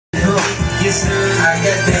Yes sir, I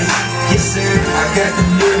got that. Yes sir, I got the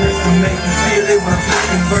lyrics to make you feel it when I'm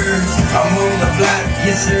flipping birds. I'm on the block.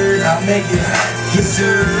 Yes sir, I make it hot. Yes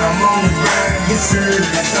sir, I'm on the grind. Yes sir,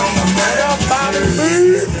 it's on my mind.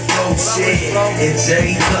 It's Mr. Foshag and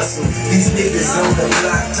J Hustle. These niggas on the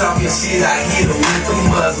block talking shit. I hit them with the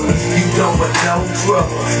muzzle. You don't want no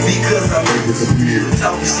trouble because I'm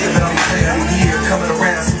talking shit, but I'm playing here, coming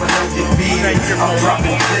around so I know your beard. I'm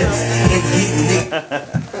dropping clips and getting it.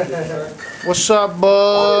 What's up,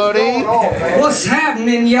 buddy? What's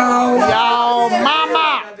happening, y'all? Yo,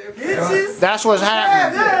 mama! That's what's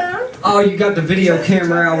happening. Oh, you got the video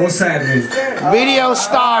camera out. What's happening? Video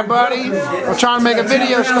star, buddy. We're trying to make a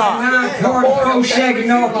video star.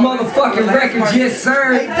 Foshaginof motherfucking records, yes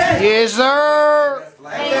sir. Yes, sir.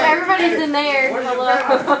 Hey, everybody's in there. Hello.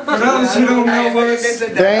 For those who don't know us,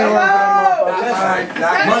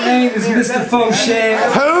 my name is Mr.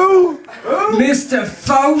 Foshag. Who? Mr.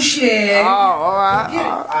 Foshag. Oh,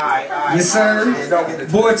 alright. Yes sir.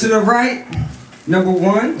 Boy to the right, number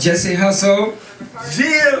 1, Jesse Hustle.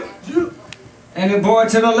 Yeah. And the boy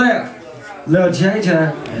to the left, Lil JJ.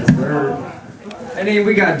 Yes sir. And then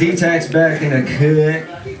we got D-Tax back in the cut.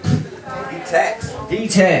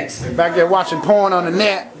 D-Tax. Back there watching porn on the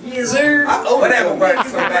net. Yes sir. Whatever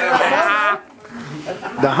works so bad.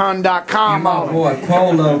 The Hun.com. My boy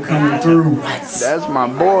Polo coming through. That's my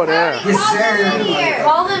boy there. Yes sir.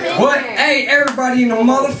 Call them in What? here. Hey, everybody in the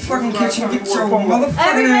motherfucking kitchen, get your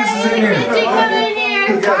motherfucking asses in Everybody in the here. kitchen, come in here.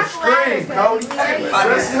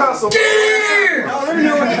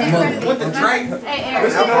 With the drink. Hey,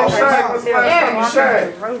 Eric. Eric.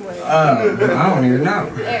 I don't even know.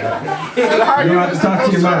 You don't have to talk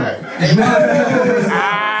to your mom.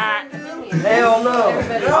 Hell no.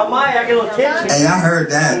 I might get a little tipsy. Hey, I heard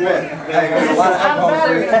that. A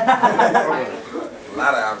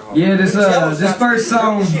lot of alcohol. Yeah, this first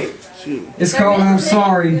song, it's called I'm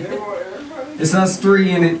Sorry. It's us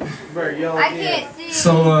 3 in it. I can't see.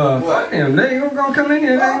 So, damn, they ain't gonna come in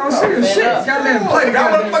here, they ain't gonna see us. Shit, goddamn, play the Y'all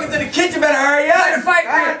goddamn. motherfuckers in the kitchen better hurry up. Play the fight,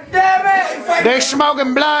 man. Damn it. They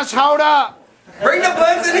smoking blunts. Hold up. Bring the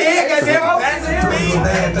blunts in here, goddamn. That's it, me.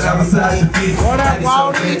 What up,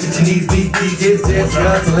 Waldy?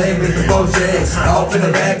 Off in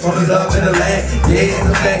the back, put it up in the lag. Yeah, in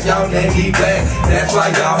the back, y'all can't be black. That's why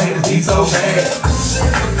y'all haters be so bad.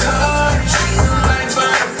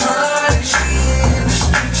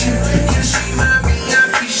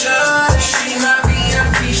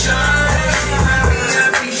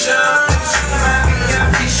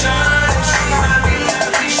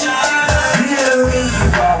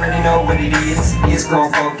 Know what it is. It's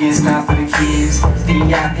grown folk, it's not for the kids.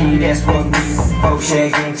 VIP, that's what we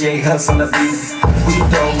Foshag and J Hustle a beat. We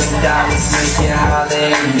throwing dollars, making holler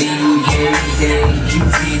at me. Hey, hey, you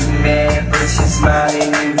getting mad, but you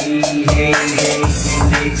smiling at me. Hey, hey,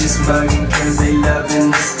 and they just mugging cause they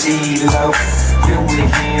loving the steelo. You're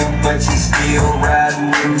with him, but you still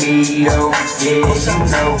riding with me, oh. Yeah, you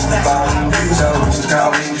know, falling, you know,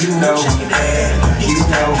 calling, you know, you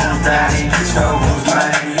know, riding, you know,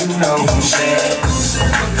 flying. You know who's bad.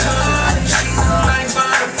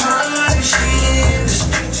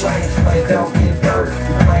 But don't get hurt.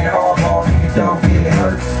 You play hard, you don't get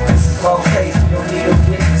hurt. This is close case, you don't need a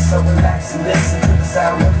witness. So relax and listen to the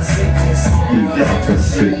sound of the sickness. You got the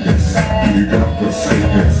sickness. You got the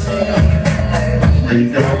sickness. You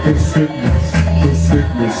got the sickness. The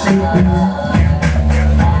sickness, sickness.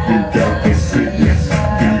 You got the sickness.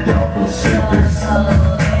 You got the sickness.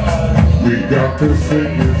 We got the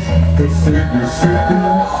sickness, sickness.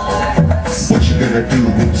 What you gonna do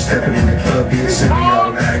when you stepping in the club, getting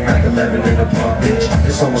semi-automatic, Mac 11 in the pump, bitch?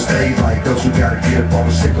 It's almost daylight, those who gotta get up on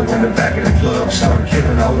the sickle in the back of the club, started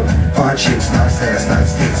killing all the fine chicks, nice ass,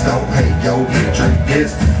 nice tits. Don't hate, yo, here, drink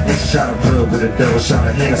this. It's a shot of blood with a double shot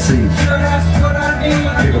of Hennessy.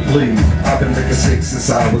 Nigga, please, I've been making sick since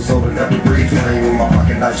I was old enough to breathe. Playing with my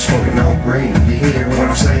pocket knife, smoking on green. You hear what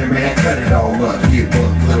I'm saying, man? Cut it all up, get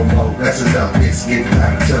buck, little more. That's enough. It's getting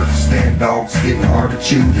kind of tough to stand, dogs. Getting hard to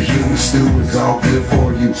chew. The human stew is all good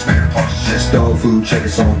for you. Spare parts, just dog food. Check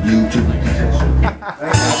us on YouTube.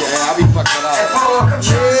 I'll be fucking up.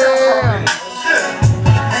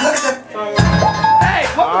 Hey,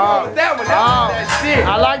 with that one. That shit.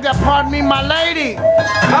 I like that. Pardon me, my lady.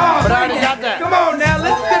 Oh, But I already got that. come on now,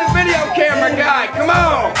 listen to the video camera guy. Come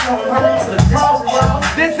on.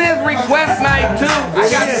 This is request night too. I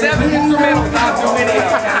got 7 instrumentals out the video.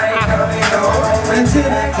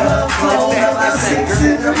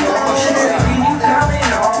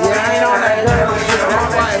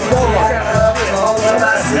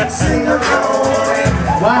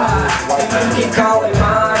 Why? You keep calling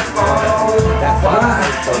my phone. Why?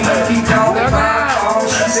 You keep calling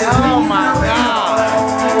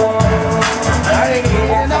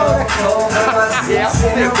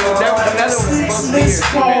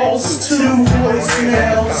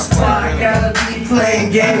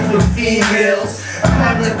them females. I'm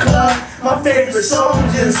at the club, my favorite song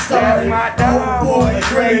just started. Oh boy,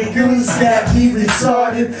 Grey Goose got me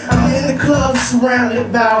retarded. I'm in the club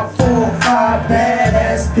surrounded by 4 or 5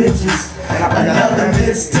 badass bitches. Another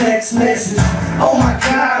missed text message. Oh my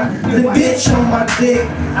god, the bitch on my dick.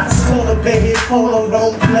 I told her, baby, polo,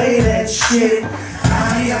 don't play that shit.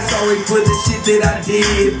 I'm sorry for the shit that I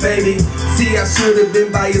did, baby. See, I should've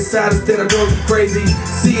been by your side instead of drove you crazy.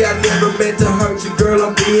 See, I never meant to hurt you, girl,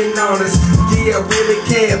 I'm being honest. Yeah, I really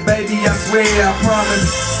care, baby, I swear, I promise.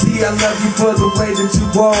 See, I love you for the way that you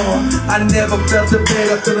are. I never felt a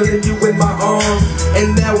better feeling than you in my arms.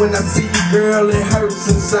 And now when I see you, girl, it hurts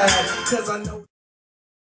inside, 'cause I know